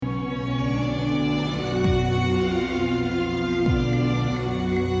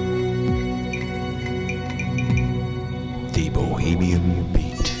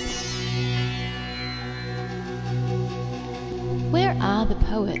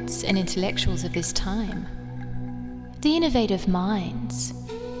poets and intellectuals of this time. The innovative minds,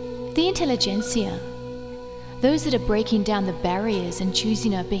 the intelligentsia, those that are breaking down the barriers and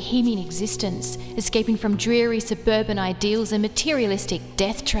choosing a bohemian existence, escaping from dreary suburban ideals and materialistic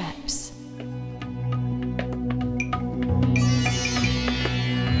death traps.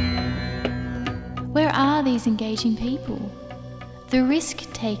 Where are these engaging people? The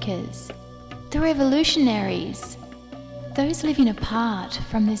risk takers, the revolutionaries, those living apart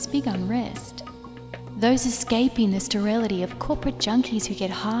from this big unrest, those escaping the sterility of corporate junkies who get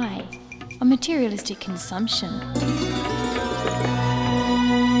high on materialistic consumption.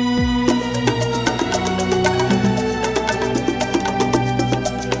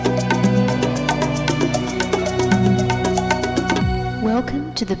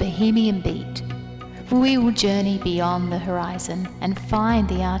 Welcome to the Bohemian Beat, where we will journey beyond the horizon and find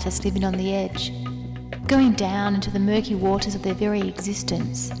the artist living on the edge, going down into the murky waters of their very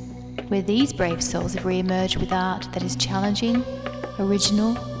existence, where these brave souls have re-emerged with art that is challenging,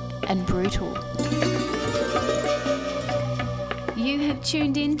 original, and brutal. You have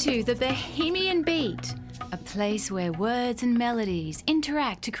tuned into the Bohemian Beat, a place where words and melodies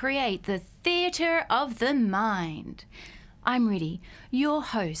interact to create the theatre of the mind. I'm Riddhi, your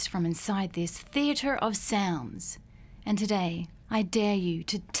host from inside this theatre of sounds. And today, I dare you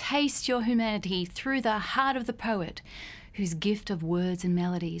to taste your humanity through the heart of the poet, whose gift of words and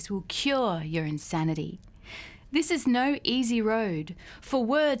melodies will cure your insanity. This is no easy road, for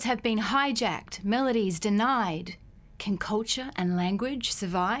words have been hijacked, melodies denied. Can culture and language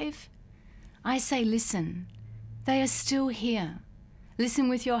survive? I say listen, they are still here. Listen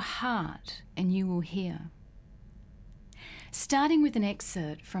with your heart and you will hear. Starting with an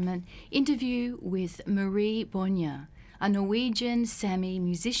excerpt from an interview with Marie Bonnier, a Norwegian Sami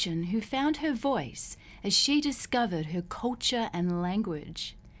musician who found her voice as she discovered her culture and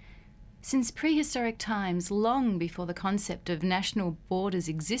language. Since prehistoric times, long before the concept of national borders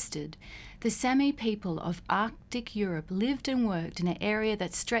existed, the Sami people of Arctic Europe lived and worked in an area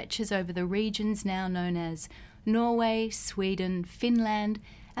that stretches over the regions now known as Norway, Sweden, Finland,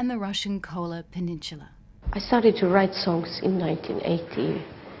 and the Russian Kola Peninsula. I started to write songs in 1980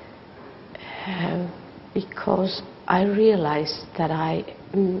 because I realized that I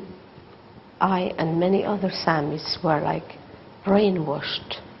and many other Samis were like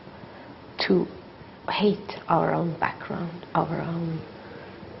brainwashed to hate our own background, our own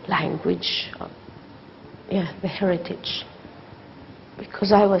language, the heritage.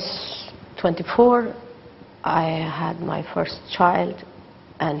 Because I was 24, I had my first child,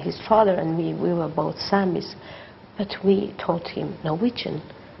 and his father and me, we were both Samis, but we taught him Norwegian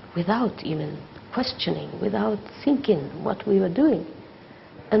without even questioning, without thinking what we were doing.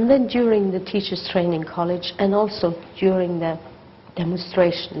 And then during the teachers' training college, and also during the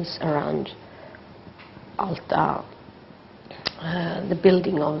demonstrations around Alta, the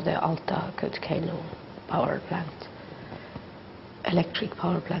building of the Alta volcano power plant, electric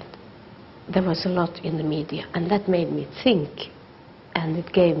power plant, there was a lot in the media, and that made me think, and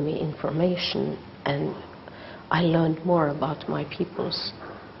it gave me information, and I learned more about my people's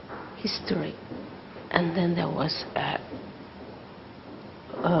history. And then there was a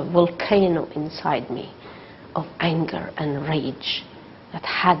volcano inside me of anger and rage that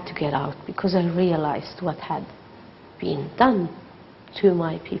had to get out, because I realized what had been done to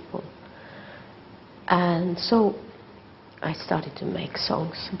my people. And so I started to make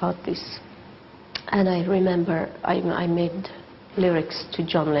songs about this. And I remember I made lyrics to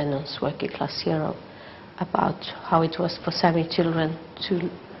John Lennon's Working Class Hero about how it was for Sami children to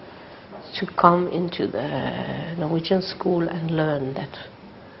come into the Norwegian school and learn that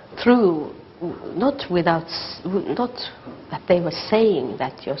through, not that they were saying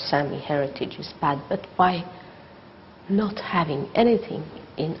that your Sami heritage is bad, but by not having anything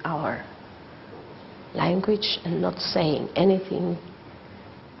in our language and not saying anything,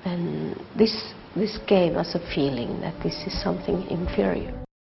 then this gave us a feeling that this is something inferior.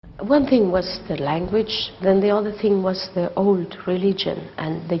 One thing was the language, then the other thing was the old religion,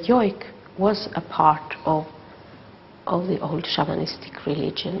 and the yoik was a part of the old shamanistic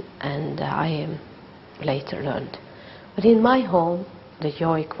religion, and I later learned. But in my home, the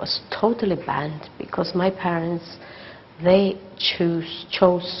yoik was totally banned, because my parents, they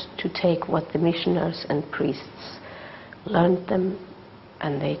chose to take what the missionaries and priests learned them,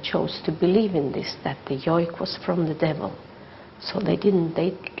 and they chose to believe in this, that the yoik was from the devil. So they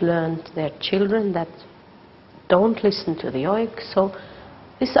learned their children that don't listen to the yoik. So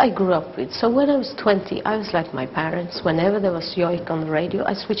this I grew up with. So when I was 20, I was like my parents. Whenever there was yoik on the radio,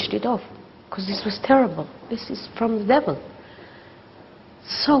 I switched it off, because this was terrible. This is from the devil.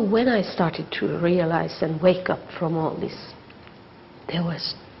 So when I started to realize and wake up from all this, there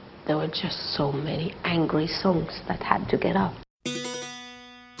were just so many angry songs that had to get up.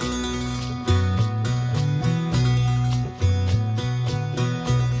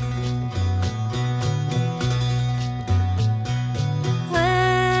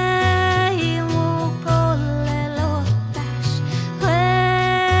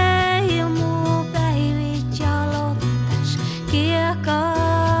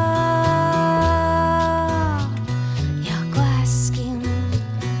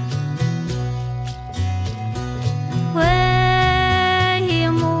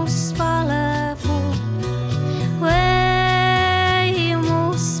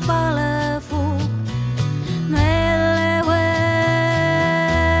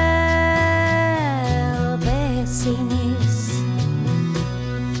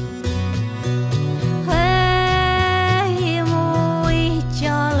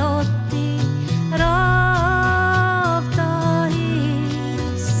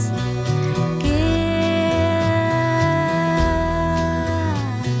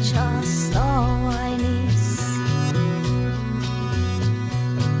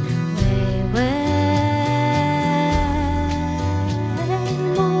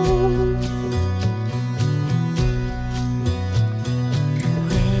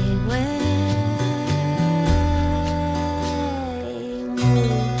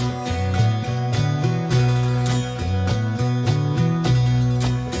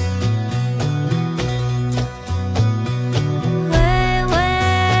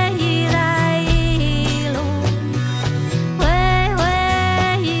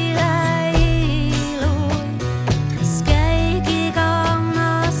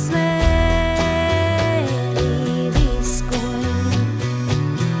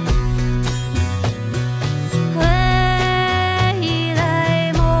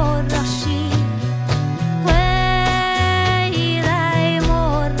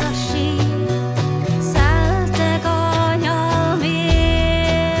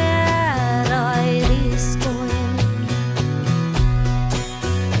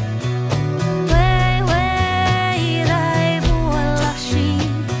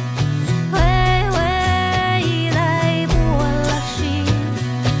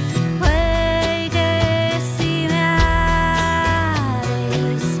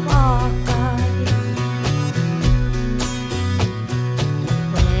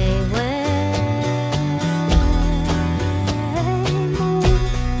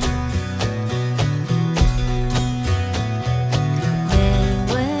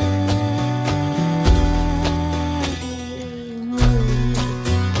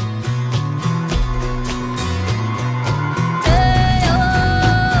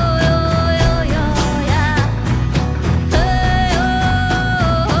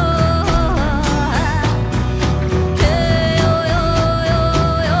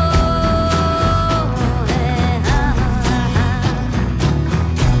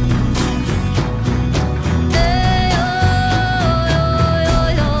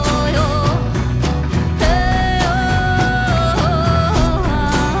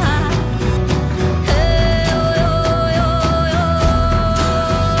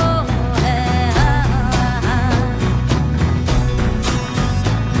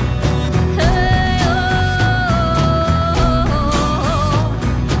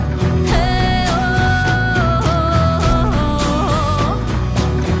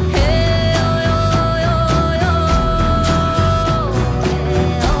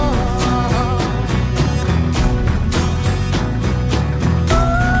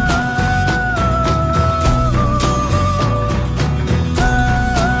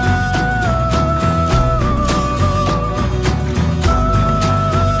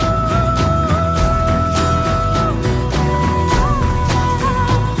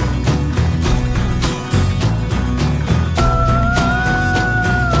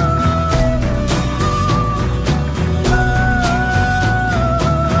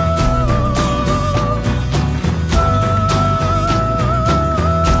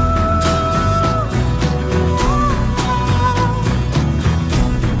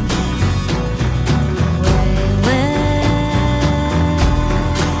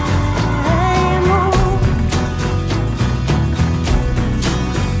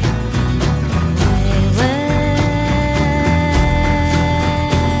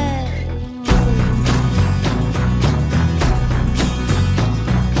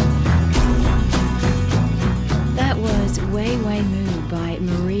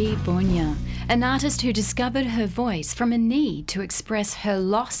 an artist who discovered her voice from a need to express her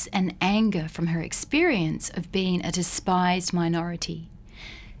loss and anger from her experience of being a despised minority.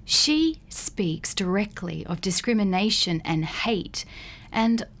 She speaks directly of discrimination and hate,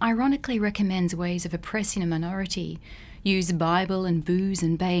 and ironically recommends ways of oppressing a minority. Use Bible and booze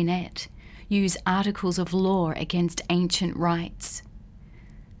and bayonet. Use articles of law against ancient rights.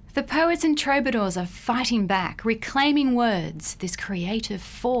 The poets and troubadours are fighting back, reclaiming words, this creative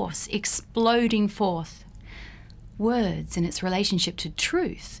force exploding forth. Words and its relationship to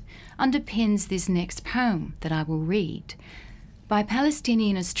truth underpins this next poem that I will read, by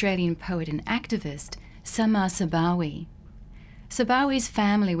Palestinian-Australian poet and activist Samah Sabawi. Sabawi's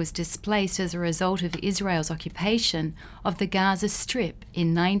family was displaced as a result of Israel's occupation of the Gaza Strip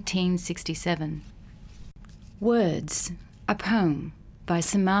in 1967. Words, a poem by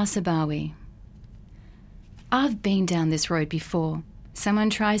Samah Sabawi. I've been down this road before. Someone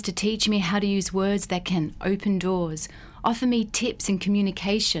tries to teach me how to use words that can open doors, offer me tips in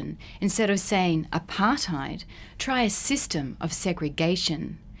communication. Instead of saying apartheid, try a system of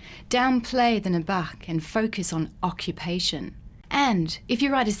segregation. Downplay the Nabak and focus on occupation. And if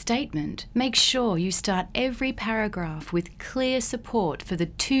you write a statement, make sure you start every paragraph with clear support for the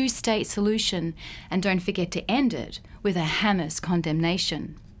two-state solution, and don't forget to end it with a Hamas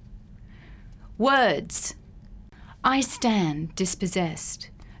condemnation. Words. I stand dispossessed.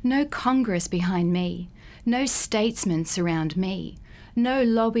 No Congress behind me. No statesmen surround me. No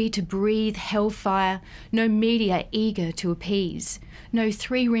lobby to breathe hellfire. No media eager to appease. No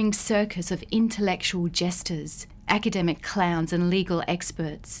three-ring circus of intellectual jesters, academic clowns and legal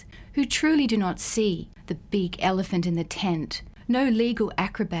experts who truly do not see the big elephant in the tent. No legal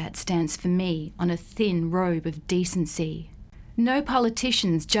acrobat stands for me on a thin robe of decency. No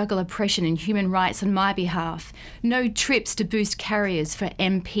politicians juggle oppression and human rights on my behalf. No trips to boost carriers for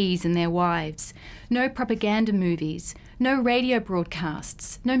MPs and their wives. No propaganda movies. No radio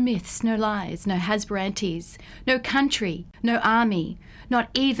broadcasts. No myths, no lies, no Hasburantes. No country, no army. Not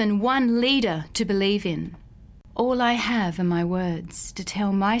even one leader to believe in. All I have are my words to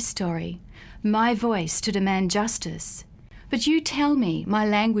tell my story, my voice to demand justice. But you tell me my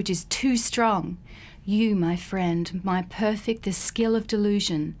language is too strong. You, my friend, my perfect, the skill of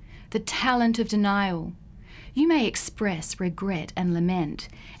delusion, the talent of denial. You may express regret and lament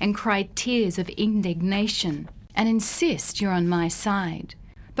and cry tears of indignation and insist you're on my side,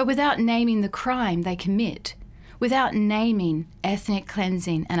 but without naming the crime they commit, without naming ethnic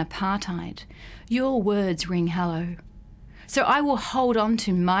cleansing and apartheid, your words ring hollow. So I will hold on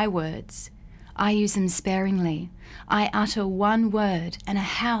to my words. I use them sparingly. I utter one word and a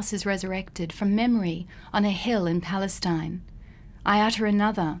house is resurrected from memory on a hill in Palestine. I utter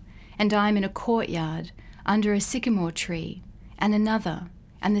another and I am in a courtyard under a sycamore tree, and another,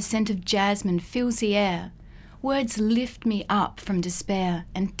 and the scent of jasmine fills the air. Words lift me up from despair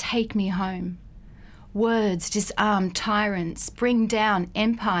and take me home. Words disarm tyrants, bring down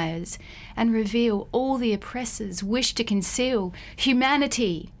empires, and reveal all the oppressors wish to conceal: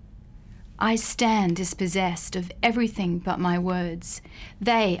 humanity. I stand dispossessed of everything but my words.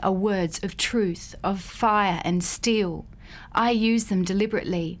 They are words of truth, of fire and steel. I use them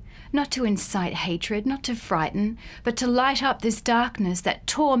deliberately, not to incite hatred, not to frighten, but to light up this darkness that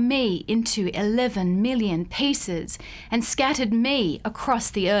tore me into 11 million pieces and scattered me across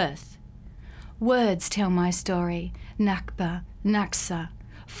the earth. Words tell my story: Nakba, Naksa,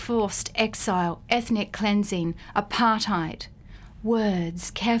 forced exile, ethnic cleansing, apartheid.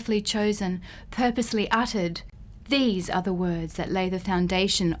 Words carefully chosen, purposely uttered. These are the words that lay the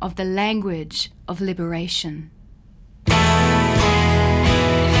foundation of the language of liberation.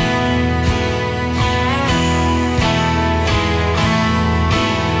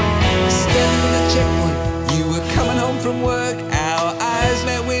 Standing at the checkpoint, you were coming home from work. Our eyes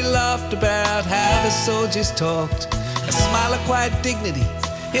met, we laughed about how the soldiers talked. A smile of quiet dignity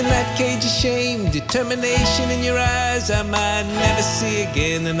in that cage of shame, determination in your eyes I might never see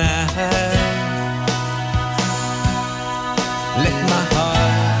again. And I let my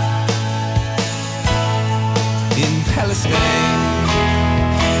heart in Palestine.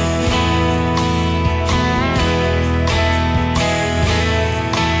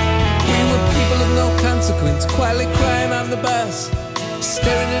 We were people of no consequence, quietly crying on the bus,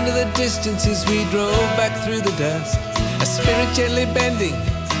 staring into the distance as we drove back through the dust. A spirit gently bending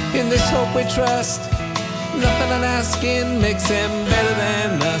in this hope we trust. Nothing on our skin makes them better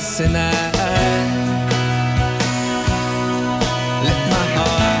than us. And I let my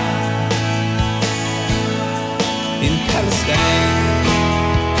heart in Palestine.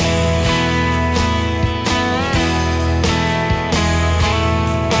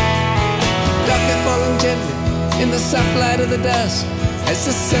 Dark and falling gently in the soft light of the dusk, as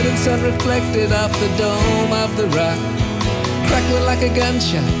the setting sun reflected off the dome of the rock. crackling like a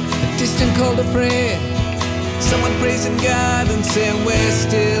gunshot, a distant call to prayer. Someone praising God and saying we're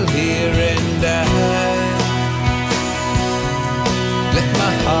still here. And I left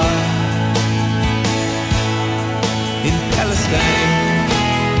my heart in Palestine.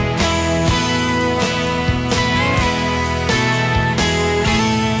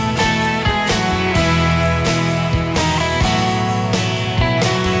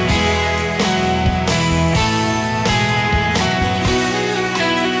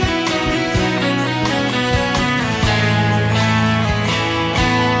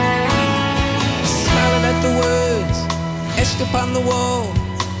 Upon the wall,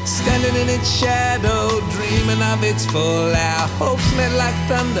 standing in its shadow, dreaming of its fall. Our hopes met like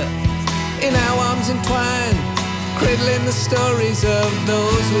thunder, in our arms entwined, cradling the stories of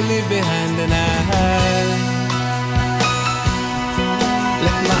those we leave behind. And I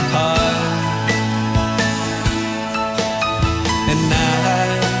left my heart, and I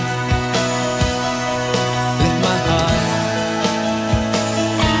left my heart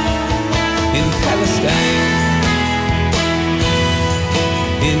in Palestine.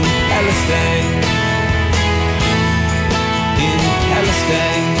 In Palestine, in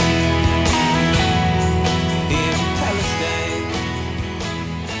Palestine, in Palestine.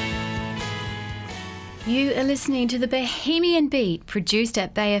 You are listening to the Bohemian Beat, produced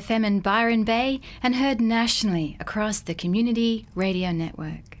at Bay FM in Byron Bay and heard nationally across the Community Radio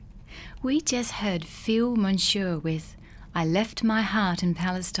Network. We just heard Phil Monsieur with I Left My Heart in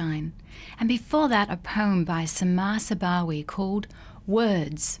Palestine, and before that a poem by Samah Sabawi called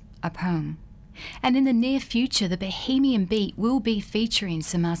Words, a poem. And in the near future, the Bohemian Beat will be featuring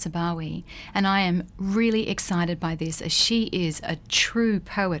Samah Sabawi, and I am really excited by this, as she is a true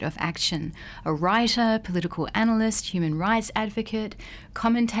poet of action, a writer, political analyst, human rights advocate,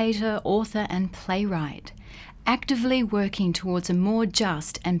 commentator, author and playwright, actively working towards a more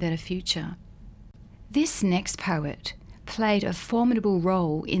just and better future. This next poet played a formidable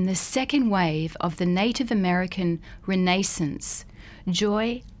role in the second wave of the Native American Renaissance.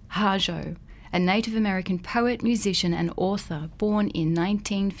 Joy Harjo, a Native American poet, musician and author born in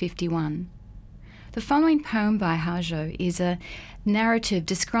 1951. The following poem by Harjo is a narrative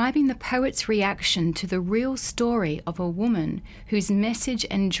describing the poet's reaction to the real story of a woman whose message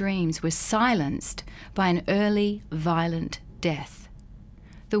and dreams were silenced by an early violent death.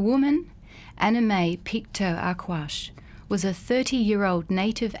 The woman, Anime Picto Akwash, was a 30-year-old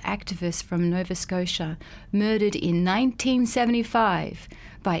Native activist from Nova Scotia, murdered in 1975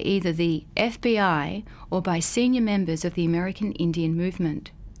 by either the FBI or by senior members of the American Indian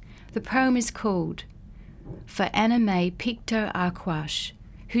Movement. The poem is called For Anime Picto Akwash,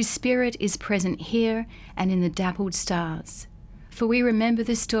 whose spirit is present here and in the dappled stars. For we remember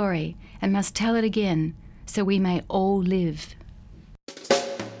the story and must tell it again, so we may all live.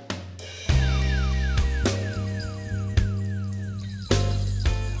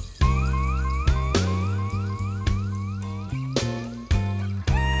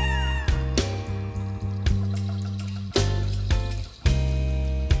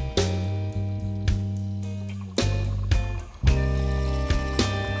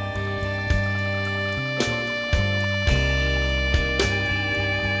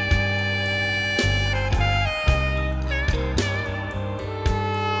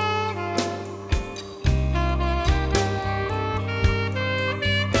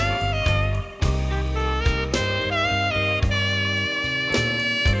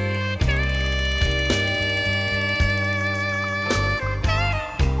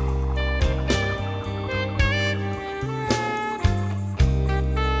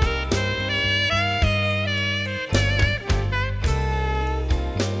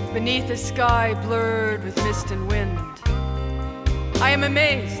 Beneath a sky blurred with mist and wind, I am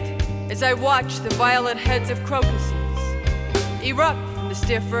amazed as I watch the violet heads of crocuses erupt from the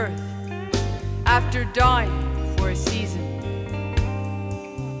stiff earth after dying for a season.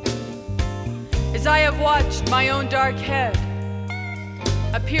 As I have watched my own dark head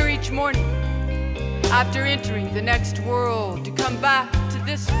appear each morning after entering the next world to come back to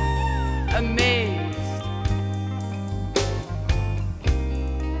this one, amazed.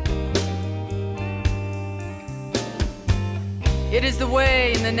 It is the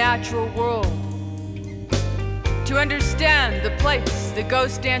way in the natural world to understand the place the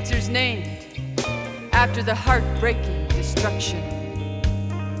ghost dancers named after the heartbreaking destruction.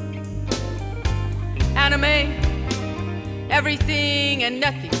 Anime, everything and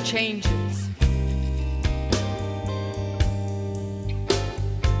nothing changes.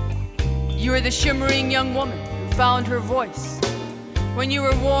 You are the shimmering young woman who found her voice when you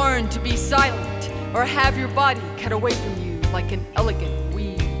were warned to be silent or have your body cut away from you like an elegant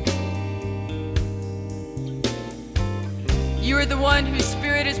weed. You are the one whose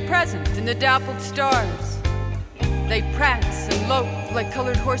spirit is present in the dappled stars. They prance and lope like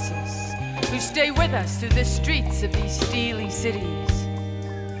colored horses, who stay with us through the streets of these steely cities.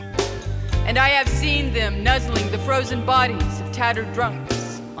 And I have seen them nuzzling the frozen bodies of tattered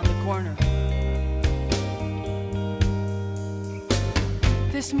drunks on the corner.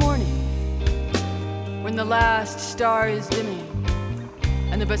 This morning, when the last star is dimming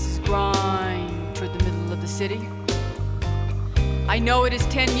and the buses grind toward the middle of the city, I know it is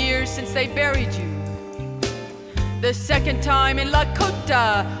 10 years since they buried you. The second time in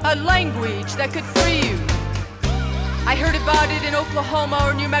Lakota, a language that could free you. I heard about it in Oklahoma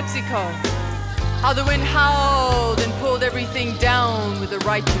or New Mexico, how the wind howled and pulled everything down with a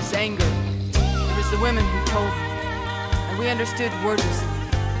righteous anger. It was the women who told me, and we understood wordlessly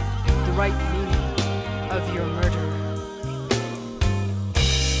the right meaning of your murder.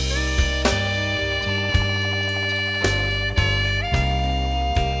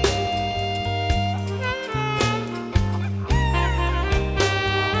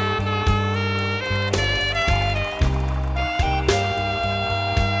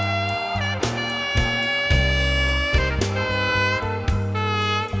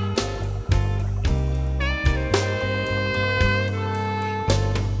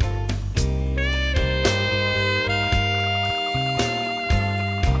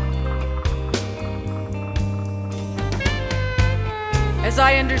 As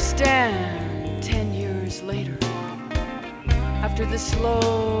I understand, 10 years later, after the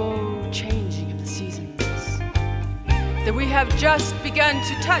slow changing of the seasons, that we have just begun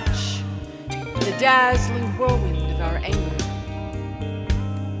to touch the dazzling whirlwind of our anger.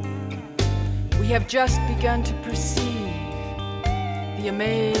 We have just begun to perceive the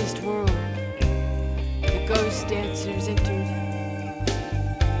amazed world the ghost dancers entered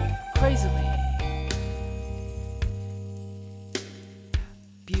crazily.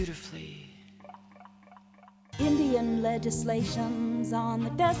 Beautifully. Indian legislation's on the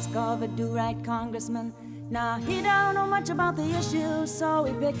desk of a do-right congressman. Now, he don't know much about the issue, so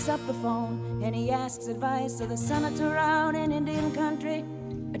he picks up the phone and he asks advice of the senator out in Indian country,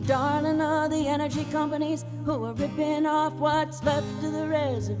 a darling of the energy companies who are ripping off what's left of the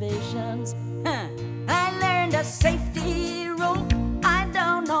reservations. I learned a safety rule. I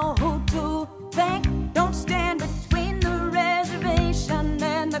don't know who to thank. Don't stand between the reservation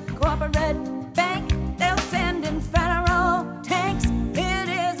and the corporate bank. They'll send in federal tanks. It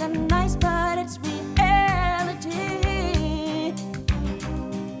isn't nice, but it's reality.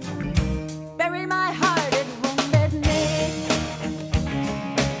 Bury my heart in wounded knee,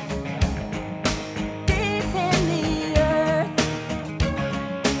 deep in the earth.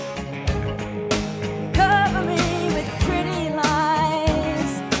 Cover me with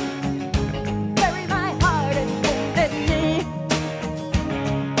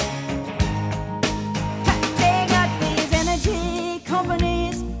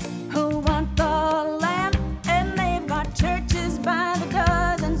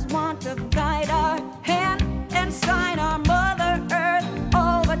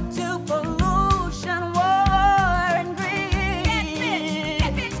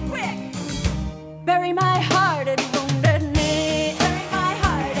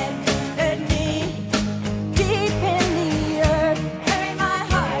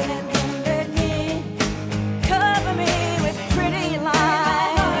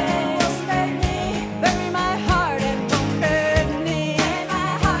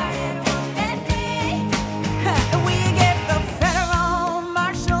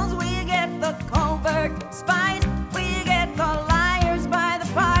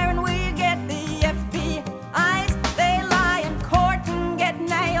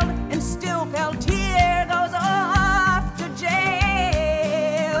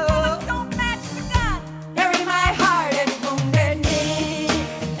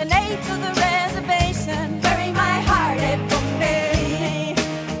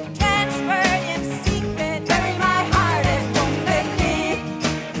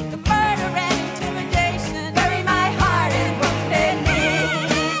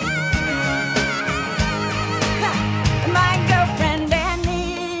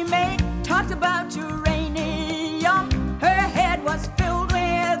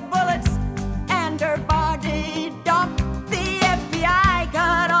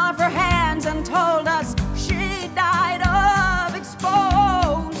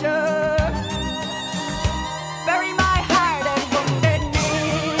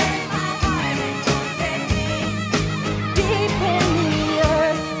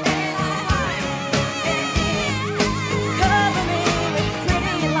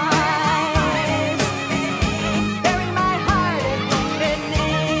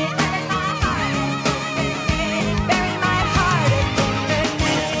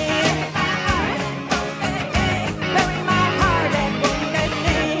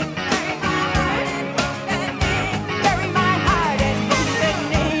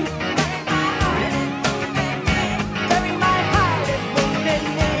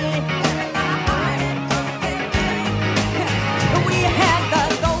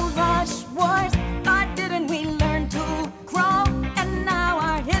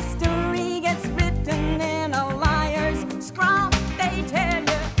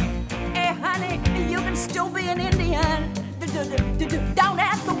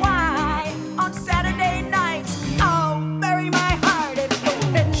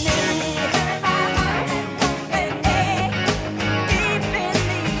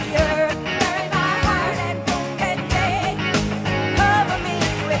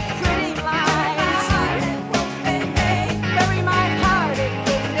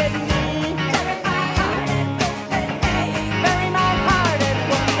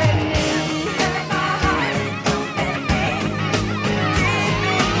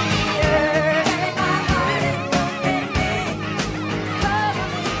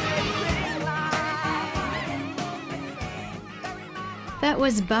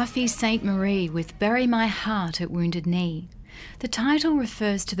was Buffy St. Marie with Bury My Heart at Wounded Knee. The title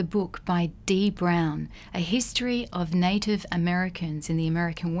refers to the book by D. Brown, A History of Native Americans in the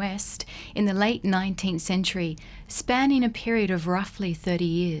American West in the late 19th century, spanning a period of roughly 30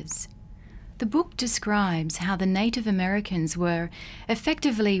 years. The book describes how the Native Americans were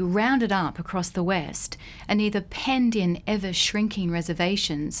effectively rounded up across the West and either penned in ever-shrinking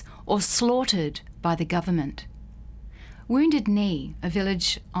reservations or slaughtered by the government. Wounded Knee, a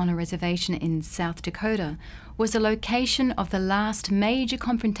village on a reservation in South Dakota, was the location of the last major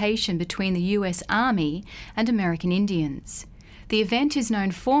confrontation between the US Army and American Indians. The event is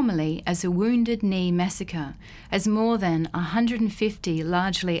known formally as the Wounded Knee Massacre, as more than 150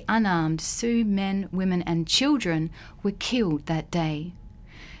 largely unarmed Sioux men, women and children were killed that day.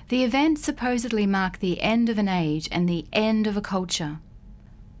 The event supposedly marked the end of an age and the end of a culture.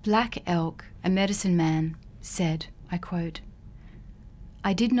 Black Elk, a medicine man, said, I quote,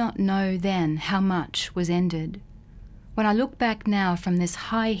 "I did not know then how much was ended. When I look back now from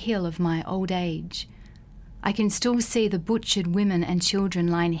this high hill of my old age, I can still see the butchered women and children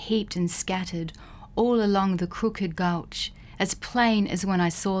lying heaped and scattered all along the crooked gulch, as plain as when I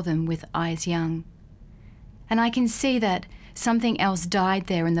saw them with eyes young. And I can see that something else died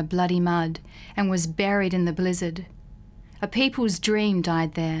there in the bloody mud and was buried in the blizzard. A people's dream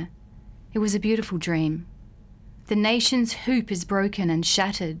died there. It was a beautiful dream. The nation's hoop is broken and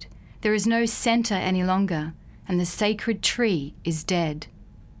shattered. There is no centre any longer, and the sacred tree is dead."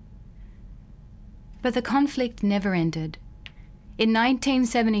 But the conflict never ended. In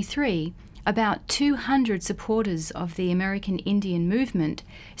 1973, about 200 supporters of the American Indian movement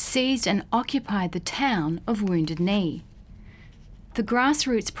seized and occupied the town of Wounded Knee. The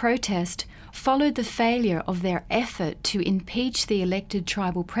grassroots protest followed the failure of their effort to impeach the elected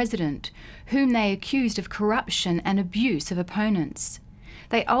tribal president, whom they accused of corruption and abuse of opponents.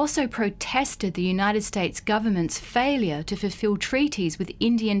 They also protested the United States government's failure to fulfill treaties with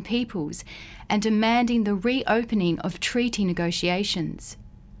Indian peoples and demanding the reopening of treaty negotiations.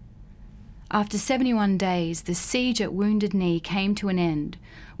 After 71 days, the siege at Wounded Knee came to an end,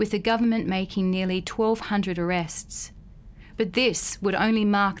 with the government making nearly 1,200 arrests. But this would only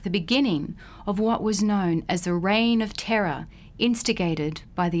mark the beginning of what was known as the Reign of Terror, instigated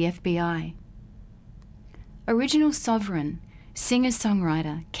by the FBI. Original sovereign,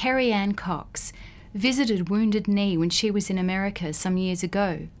 singer-songwriter Kerrianne Cox visited Wounded Knee when she was in America some years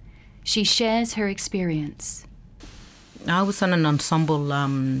ago. She shares her experience. I was on an ensemble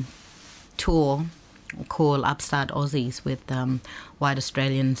tour called Upstart Aussies with white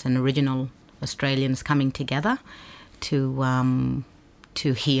Australians and original Australians coming together to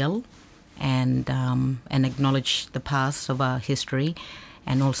heal and acknowledge the past of our history,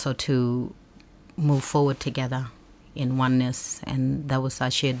 and also to move forward together in oneness. And that was our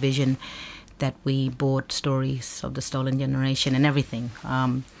shared vision, that we brought stories of the stolen generation and everything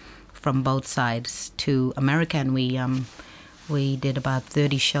from both sides to America. And we did about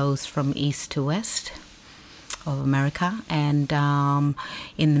 30 shows from east to west of America. And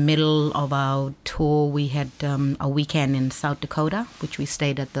in the middle of our tour, we had a weekend in South Dakota, which we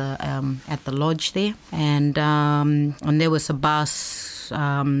stayed at the lodge there. And there was a bus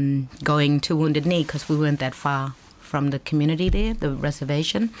going to Wounded Knee, because we weren't that far from the community there, the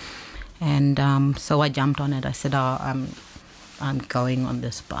reservation. And so I jumped on it. I said, I'm going on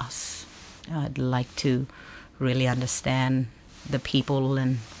this bus. I'd like to really understand the people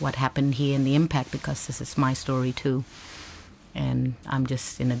and what happened here and the impact, because this is my story too. And I'm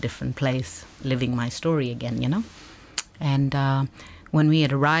just in a different place, living my story again, you know. And when we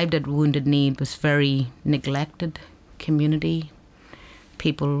had arrived at Wounded Knee, it was very neglected community.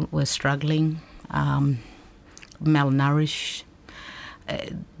 People were struggling, malnourished.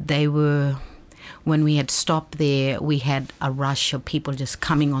 When we had stopped there, we had a rush of people just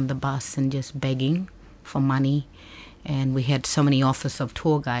coming on the bus and just begging for money. And we had so many offers of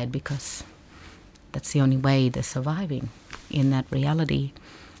tour guide, because that's the only way they're surviving in that reality.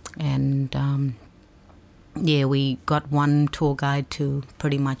 And we got one tour guide to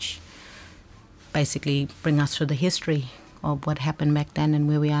pretty much basically bring us through the history of what happened back then and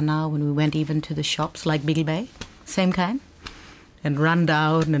where we are now. When we went even to the shops like Biggie Bay, same kind, and run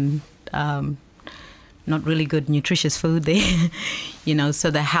down and not really good nutritious food there, you know. So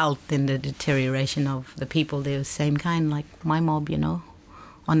the health and the deterioration of the people there was same kind, like my mob, you know,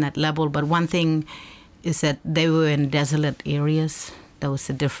 on that level. But one thing is that they were in desolate areas. There was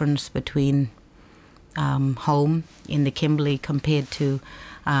a difference between home in the Kimberley compared to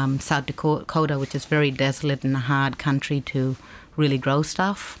South Dakota, which is very desolate and a hard country to really grow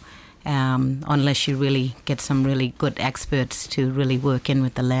stuff. unless you really get some really good experts to really work in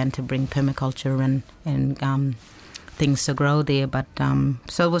with the land to bring permaculture and things to grow there. But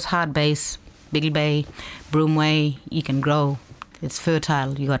so it was hard base, Biggle Bay, Broomway. You can grow. It's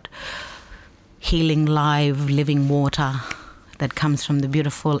fertile. You got healing, live, living water that comes from the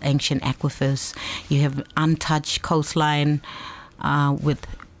beautiful ancient aquifers. You have untouched coastline with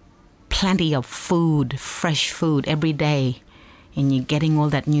plenty of food, fresh food every day, and you're getting all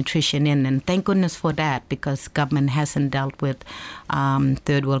that nutrition in. And thank goodness for that, because government hasn't dealt with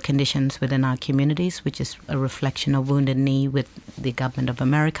third world conditions within our communities, which is a reflection of Wounded Knee with the government of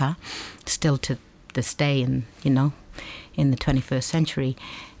America, still to this day, and in the 21st century.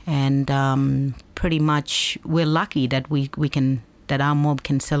 And pretty much we're lucky that we can, that our mob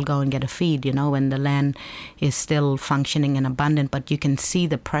can still go and get a feed, when the land is still functioning and abundant. But you can see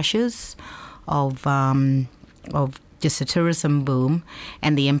the pressures of just the tourism boom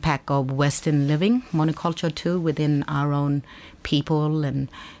and the impact of Western living, monoculture too, within our own people,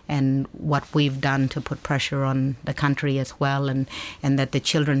 and what we've done to put pressure on the country as well, and that the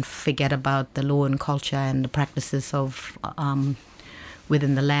children forget about the law and culture and the practices of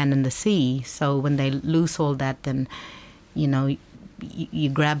within the land and the sea. So when they lose all that, then you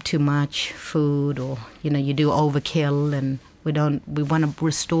grab too much food, or you do overkill, and we want to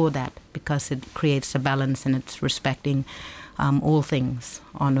restore that, because it creates a balance and it's respecting all things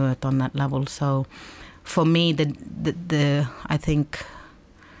on earth on that level. So for me, the I think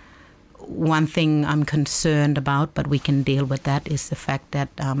one thing I'm concerned about, but we can deal with that, is the fact that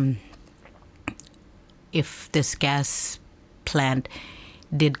if this gas plant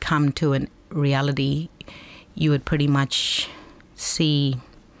did come to a reality, you would pretty much see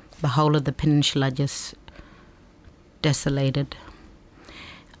the whole of the peninsula just desolated.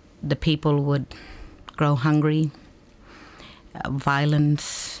 The people would grow hungry,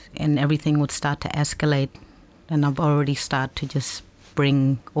 violence and everything would start to escalate. And I've already started to just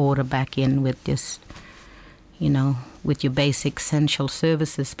bring order back in with just, with your basic essential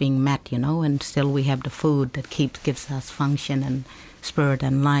services being met, and still we have the food that gives us function and spirit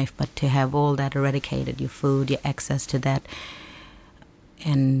and life. But to have all that eradicated, your food, your access to that,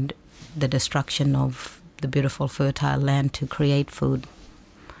 and the destruction of the beautiful fertile land to create food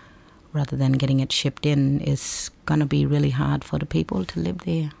rather than getting it shipped in, is going to be really hard for the people to live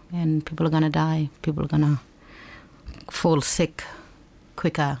there. And people are going to die. People are going to fall sick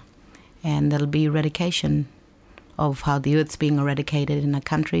quicker. And there'll be eradication of how the earth's being eradicated in a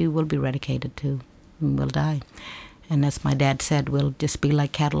country will be eradicated too. And we'll die. And as my dad said, we'll just be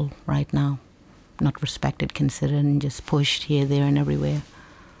like cattle right now. Not respected, considered, and just pushed here, there, and everywhere.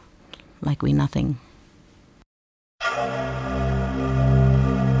 Like we nothing.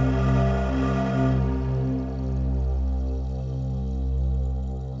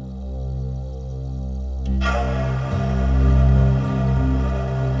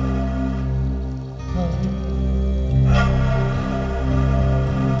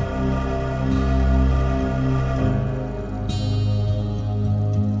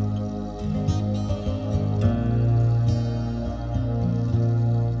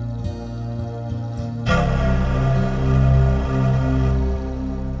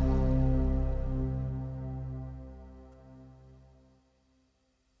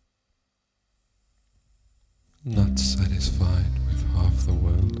 Not satisfied with half the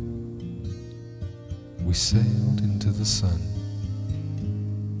world, we sailed into the sun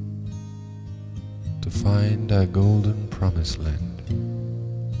to find our golden promised land,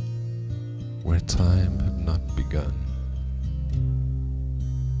 where time had not begun.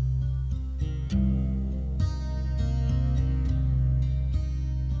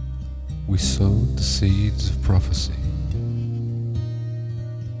 We sowed the seeds of prophecy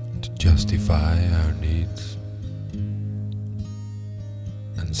to justify our needs,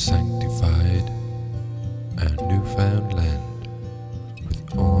 and sanctified our newfound land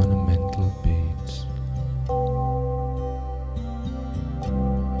with ornamental beads.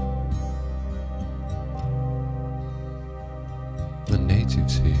 The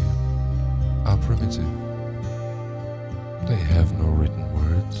natives here are primitive. They have no written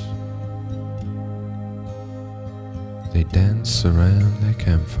words. They dance around their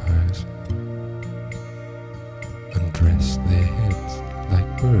campfires and dress their heads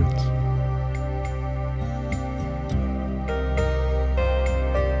like birds.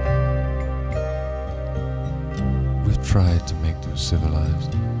 We've tried to make them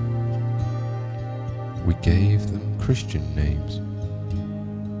civilized. We gave them Christian names,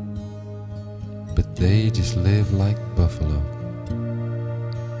 but they just live like buffalo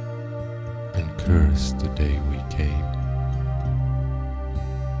and curse the day we came.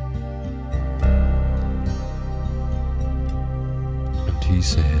 he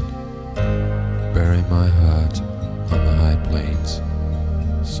said, bury my heart on the high plains,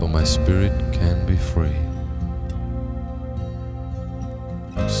 so my spirit can be free.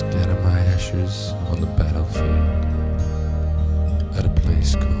 Scatter my ashes on the battlefield at a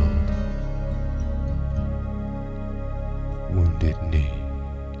place called Wounded Knee.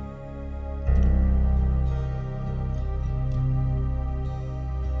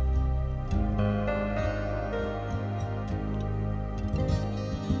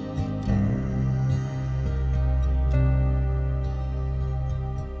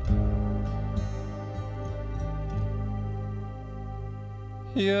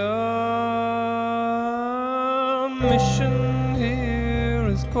 Your mission here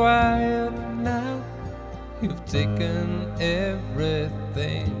is quiet now. You've taken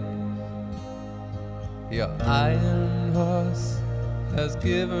everything. Your iron horse has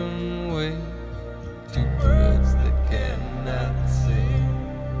given way to birds that cannot sing.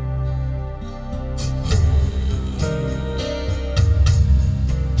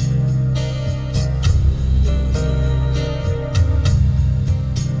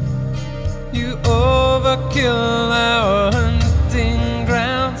 You overkill our hunting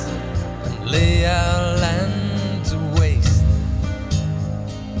grounds and lay our land to waste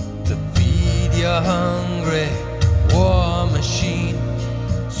to feed your hungry war machine,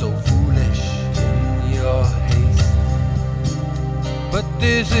 so foolish in your haste. But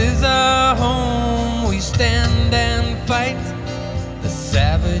this is our home, we stand and fight. The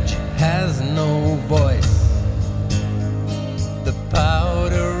savage has no voice. The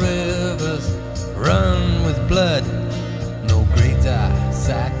powder rivers run with blood, no greater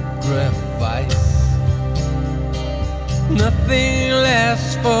sacrifice. Nothing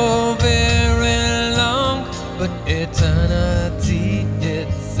lasts for very long but eternity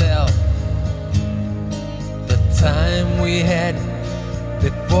itself. The time we had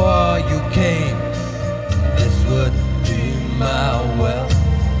before you came, this would be my wealth.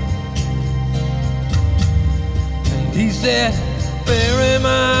 And he said, bury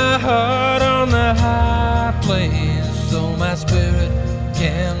my heart on the high plains, so my spirit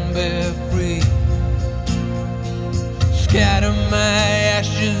can be free. Scatter my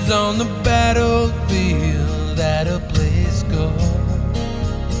ashes on the battlefield at a place called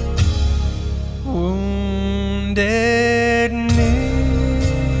Wounded Knee.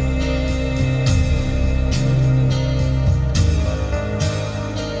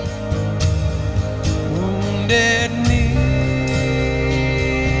 Wounded Knee.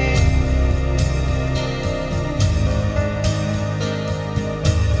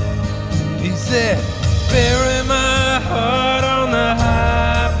 He said, bury my heart on the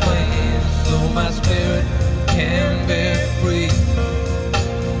high plains, so my spirit can be free.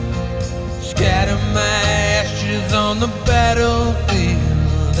 Scatter my ashes on the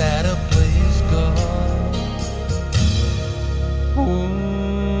battlefield at a place called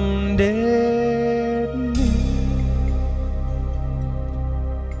Wounded Knee.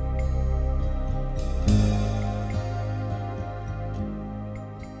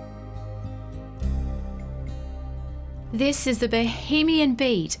 This is the Bohemian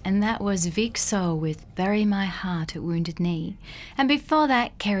Beat, and that was Vic Soul with Bury My Heart at Wounded Knee. And before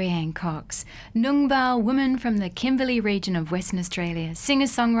that, Kerrianne Cox, Noongar woman from the Kimberley region of Western Australia,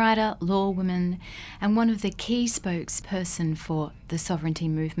 singer-songwriter, law woman, and one of the key spokesperson for the sovereignty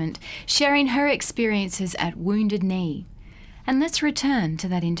movement, sharing her experiences at Wounded Knee. And let's return to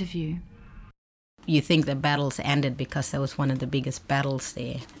that interview. You think the battle's ended because that was one of the biggest battles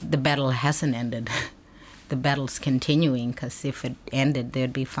there. The battle hasn't ended. The battle's continuing, because if it ended,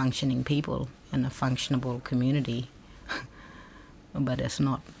 there'd be functioning people and a functionable community. But it's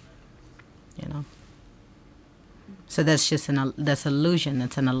not, you know. So that's just that's illusion.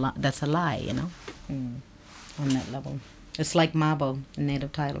 That's a lie, you know, on that level. It's like Mabo, the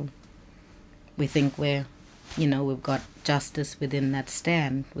native title. We think we've got justice within that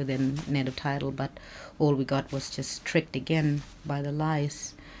stand, within native title, but all we got was just tricked again by the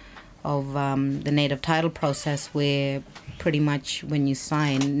lies of the native title process, where pretty much when you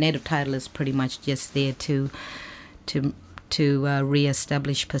sign, native title is pretty much just there to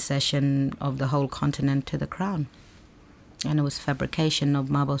re-establish possession of the whole continent to the crown. And it was fabrication of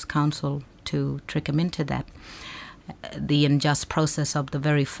Mabo's council to trick him into that. The unjust process of the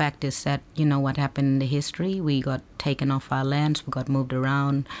very fact is that, you know what happened in the history, we got taken off our lands, we got moved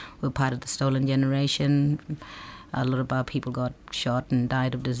around, we're part of the stolen generation. A lot of our people got shot and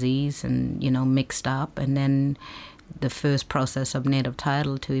died of disease and, mixed up. And then the first process of native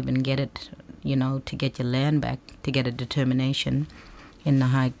title to even get it, to get your land back, to get a determination in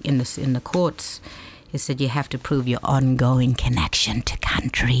the courts, is that you have to prove your ongoing connection to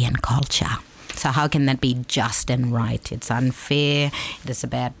country and culture. So how can that be just and right? It's unfair. It is a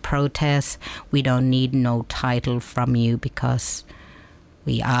bad protest. We don't need no title from you because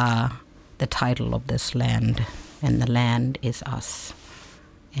we are the title of this land, and the land is us.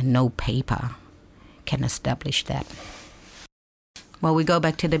 And no paper can establish that. Well, we go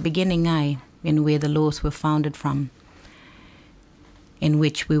back to the beginning, in where the laws were founded from, in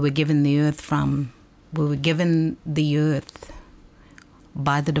which we were given the earth from. We were given the earth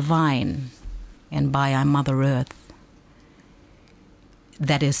by the divine and by our Mother Earth.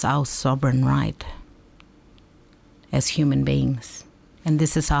 That is our sovereign right as human beings. And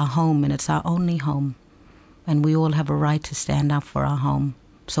this is our home, and it's our only home. And we all have a right to stand up for our home.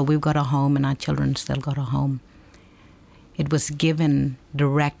 So we've got a home, and our children still got a home. It was given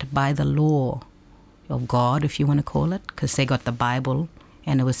direct by the law of God, if you want to call it, because they got the Bible,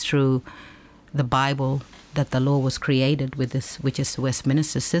 and it was through the Bible that the law was created with this, which is the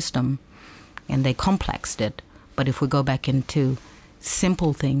Westminster system, and they complexed it. But if we go back into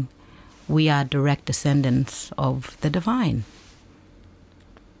simple thing, we are direct descendants of the divine.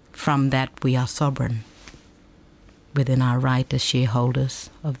 From that, we are sovereign within our right as shareholders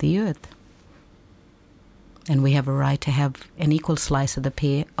of the earth. And we have a right to have an equal slice of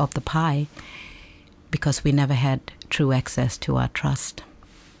the pie because we never had true access to our trust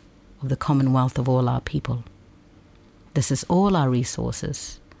of the commonwealth of all our people. This is all our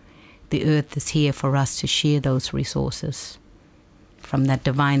resources. The earth is here for us to share those resources from that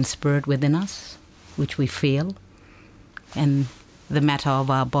divine spirit within us, which we feel, and the matter of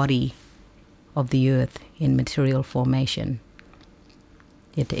our body of the earth in material formation.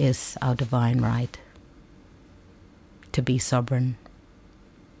 It is our divine right to be sovereign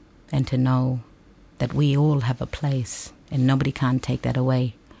and to know that we all have a place and nobody can take that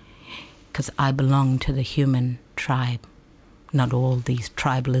away, because I belong to the human tribe, not all these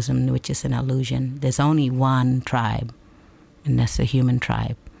tribalism, which is an illusion. There's only one tribe, and that's the human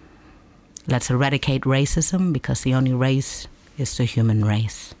tribe. Let's eradicate racism, because the only race is the human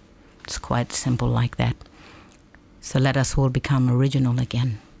race. It's quite simple like that. So let us all become original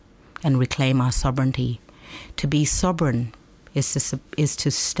again and reclaim our sovereignty. To be sovereign is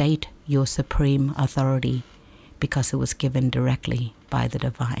to state your supreme authority, because it was given directly by the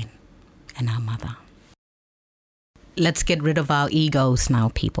divine and our mother. Let's get rid of our egos now,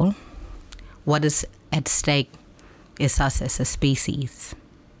 people. What is at stake is us as a species,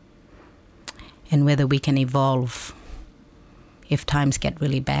 and whether we can evolve. If times get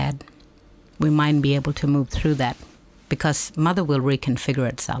really bad, we might be able to move through that, because Mother will reconfigure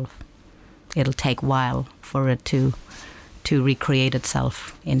itself. It'll take a while for it to recreate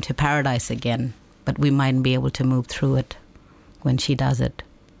itself into paradise again, but we might be able to move through it when she does it.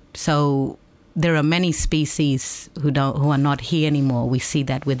 So there are many species who are not here anymore. We see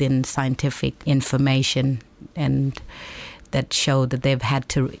that within scientific information, and that show that they've had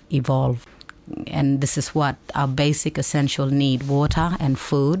to evolve. And this is what our basic essential need: water and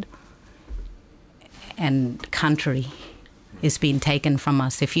food and country is being taken from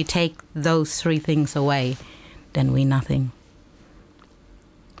us. If you take those three things away, then we're nothing.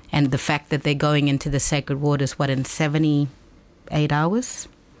 And the fact that they're going into the sacred waters, in 78 hours?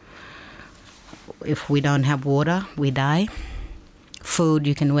 If we don't have water, we die. Food,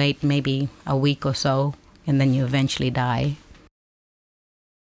 you can wait maybe a week or so, and then you eventually die.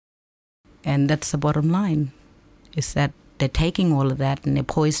 And that's the bottom line, is that they're taking all of that and they're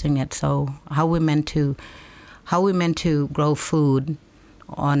poisoning it. So how are we meant to grow food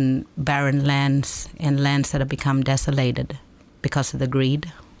on barren lands and lands that have become desolated because of the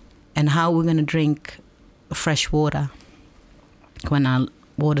greed? And how are we going to drink fresh water when our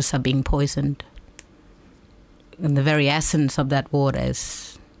waters are being poisoned? And the very essence of that water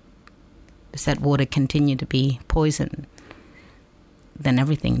is that water continue to be poisoned, then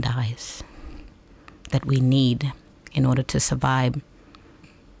everything dies that we need in order to survive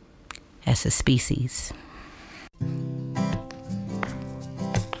as a species.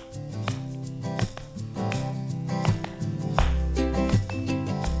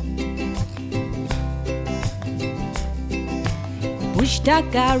 Bush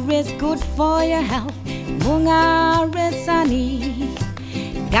tucker is good for your health. Munga is sunny.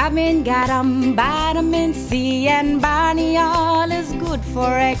 Vitamin C and barniol is good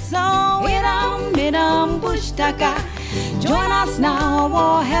for eggs. So idam, bush tucker. Join us now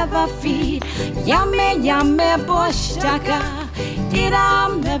or have a feed. Yummy, bush tucker.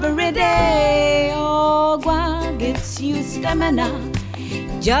 Idam every day. Oh, guan gives you stamina.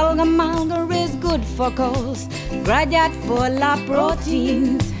 Jalgamalga is good for coals. Gradyat full of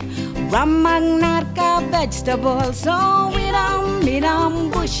proteins. Ramagnarka vegetables, so we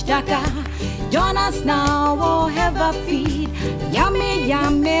bush daka. Join us now, oh, have a feed. Yummy,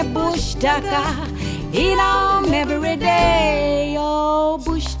 yummy bush daka. Eat 'em every day. Oh,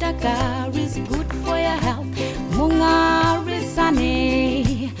 bush daka is good for your health. Munga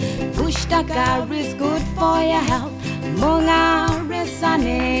risane. Bush daka is good for your health. Munga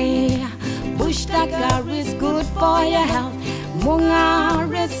risane. Bush daka is good for your health. Munga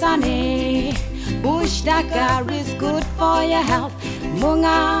risane. Bush daka is good for your health.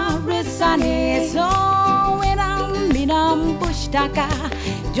 Munga risane. So bush daka.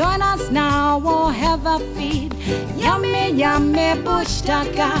 Join us now, oh, have a feed. Yummy, yummy bush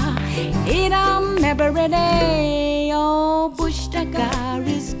daka. Eat 'em every day. Oh, bush daka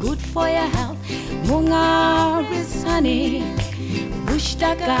is good for your health. Munga risane. Bush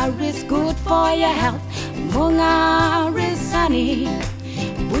daka is good for your health. Munga risane.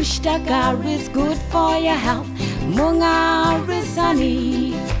 Bush daka is good for your health. Munga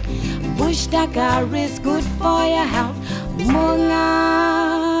risane. Bush daka is good for your health.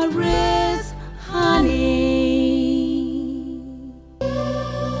 Munga risane.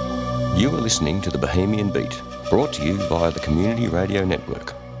 You are listening to the Bohemian Beat, brought to you via the Community Radio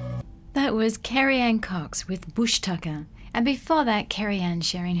Network. That was Kerrianne Cox with Bush Tucker. And before that, Kerrianne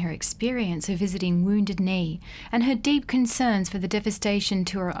sharing her experience of visiting Wounded Knee and her deep concerns for the devastation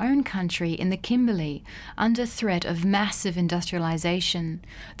to her own country in the Kimberley under threat of massive industrialisation,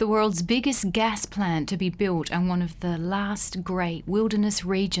 the world's biggest gas plant to be built on one of the last great wilderness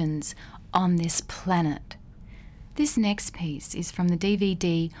regions on this planet. This next piece is from the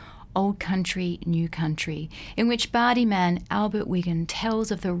DVD Old Country, New Country, in which Bardi man Albert Wiggan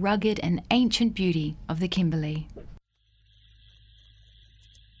tells of the rugged and ancient beauty of the Kimberley.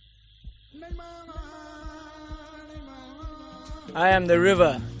 I am the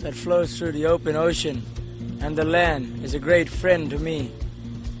river that flows through the open ocean, and the land is a great friend to me.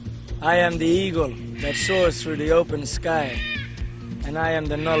 I am the eagle that soars through the open sky, and I am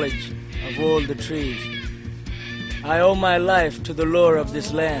the knowledge of all the trees. I owe my life to the lore of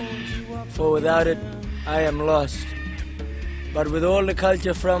this land, for without it I am lost. But with all the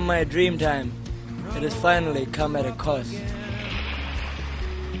culture from my dream time, it has finally come at a cost.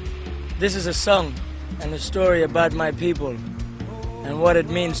 This is a song and a story about my people and what it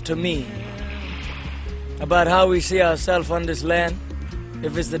means to me, about how we see ourselves on this land,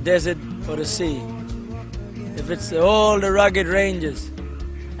 if it's the desert or the sea, if it's all the rugged ranges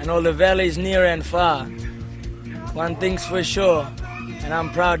and all the valleys near and far. One thing's for sure, and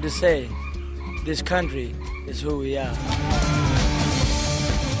I'm proud to say, this country is who we are.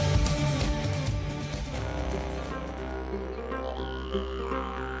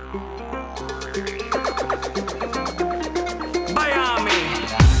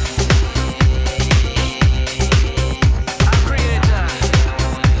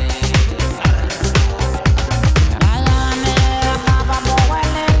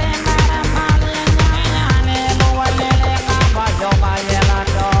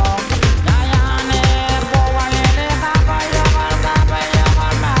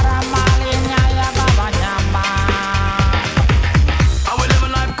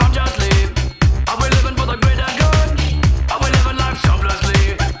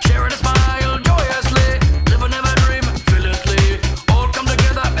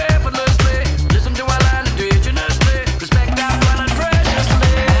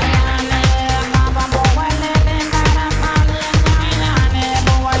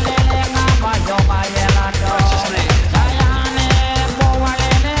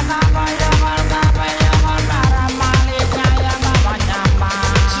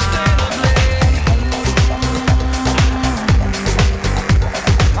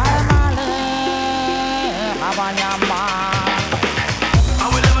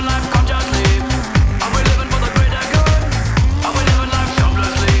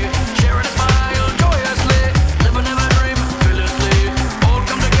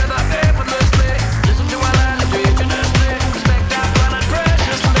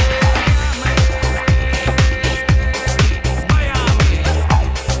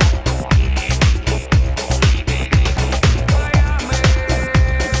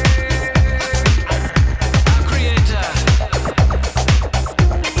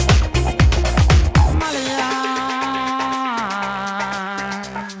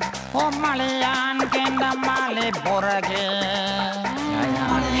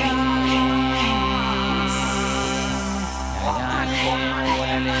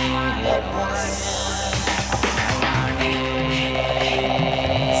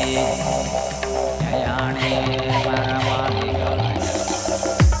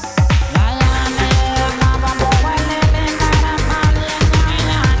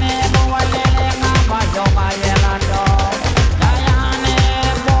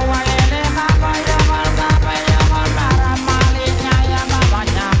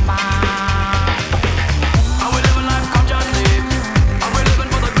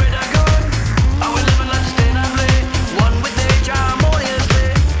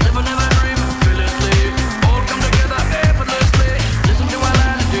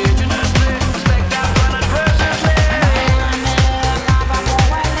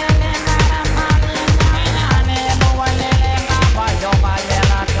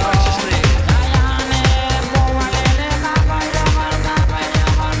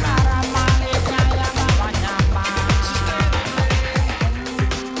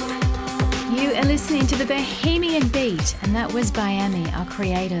 That was Biami, Our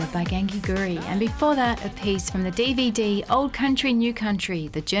Creator by Genki Guri, and before that a piece from the DVD Old Country, New Country,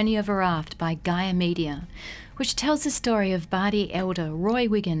 The Journey of a Raft by Gaia Media, which tells the story of Bardi elder Roy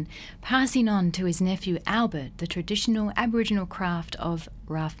Wiggan passing on to his nephew Albert the traditional Aboriginal craft of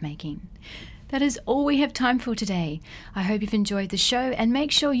raft making. That is all we have time for today. I hope you've enjoyed the show, and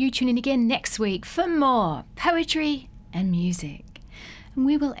make sure you tune in again next week for more poetry and music. And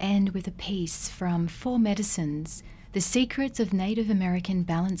we will end with a piece from Four Medicines, The Secrets of Native American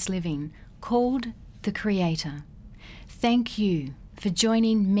Balanced Living, called The Creator. Thank you for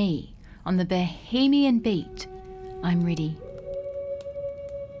joining me on the Bohemian Beat. I'm Riddhi.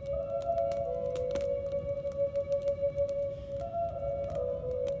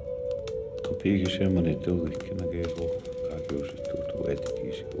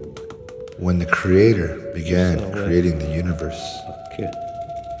 When the Creator began creating the universe,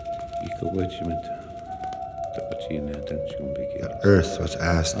 the earth was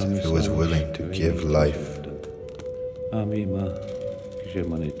asked if it was willing to give life. When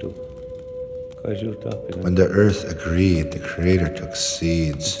the earth agreed, the Creator took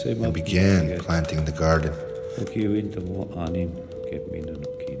seeds and began planting the garden.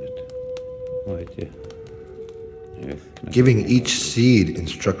 Giving each seed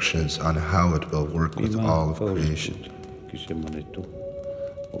instructions on how it will work with all of creation.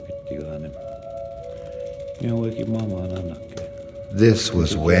 This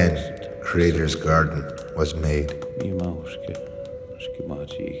was when Creator's garden was made.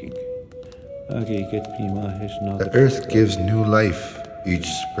 The earth gives new life each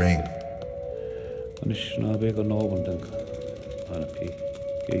spring.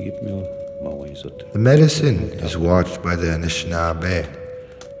 The medicine is watched by the Anishinaabe.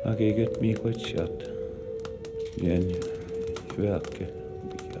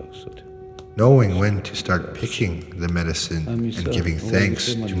 Knowing when to start picking the medicine and giving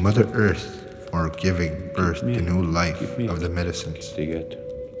thanks to Mother Earth for giving birth to new life of the medicines.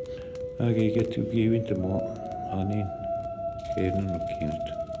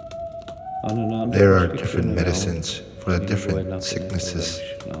 There are different medicines for the different sicknesses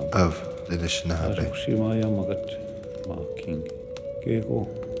of the Anishinaabe.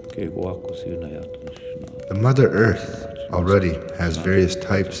 The Mother Earth already has various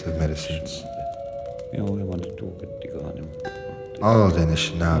types of medicines. All the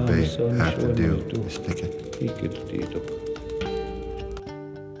Anishinaabe have to do is pick it.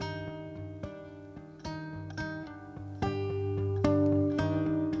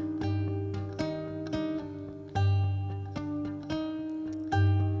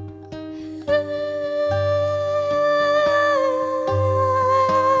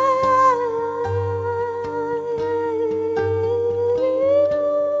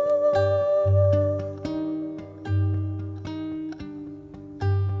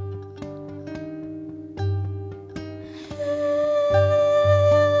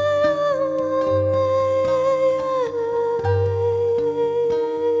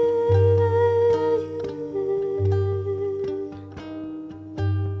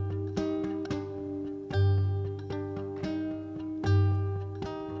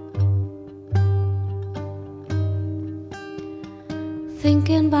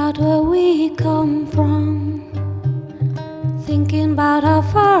 Thinking about where we come from, thinking about how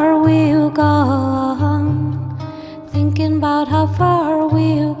far we've gone, thinking about how far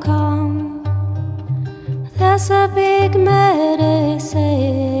we've come. There's a big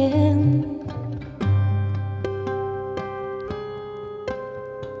medicine.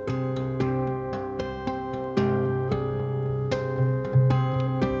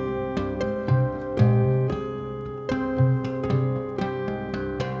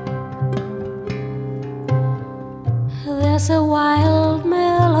 There's a wild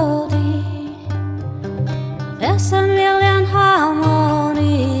melody, there's a million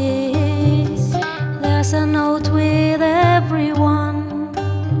harmonies, there's a note with everyone,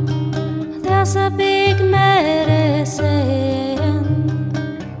 there's a big medicine.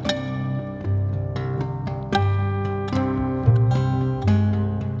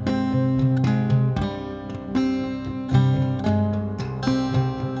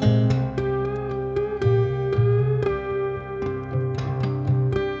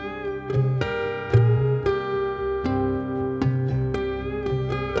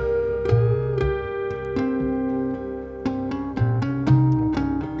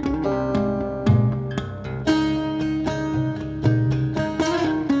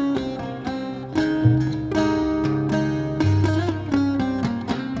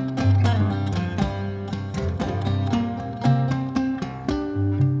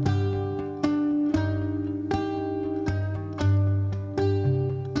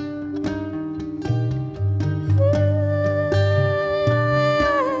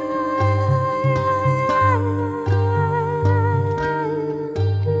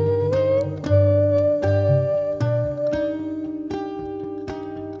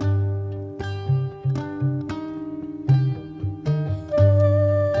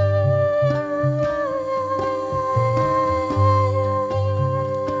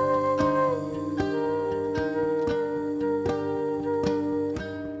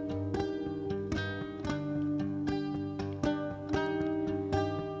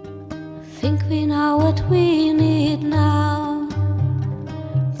 Think we know what we need now.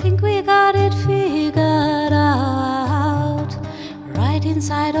 Think we got it figured out. Right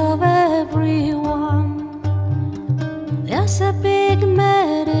inside of everyone, there's a big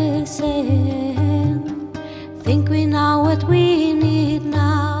medicine. Think we know what we need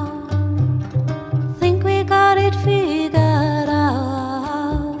now. Think we got it figured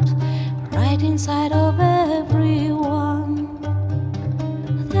out. Right inside of everyone,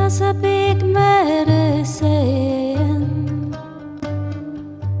 there's a big medicine.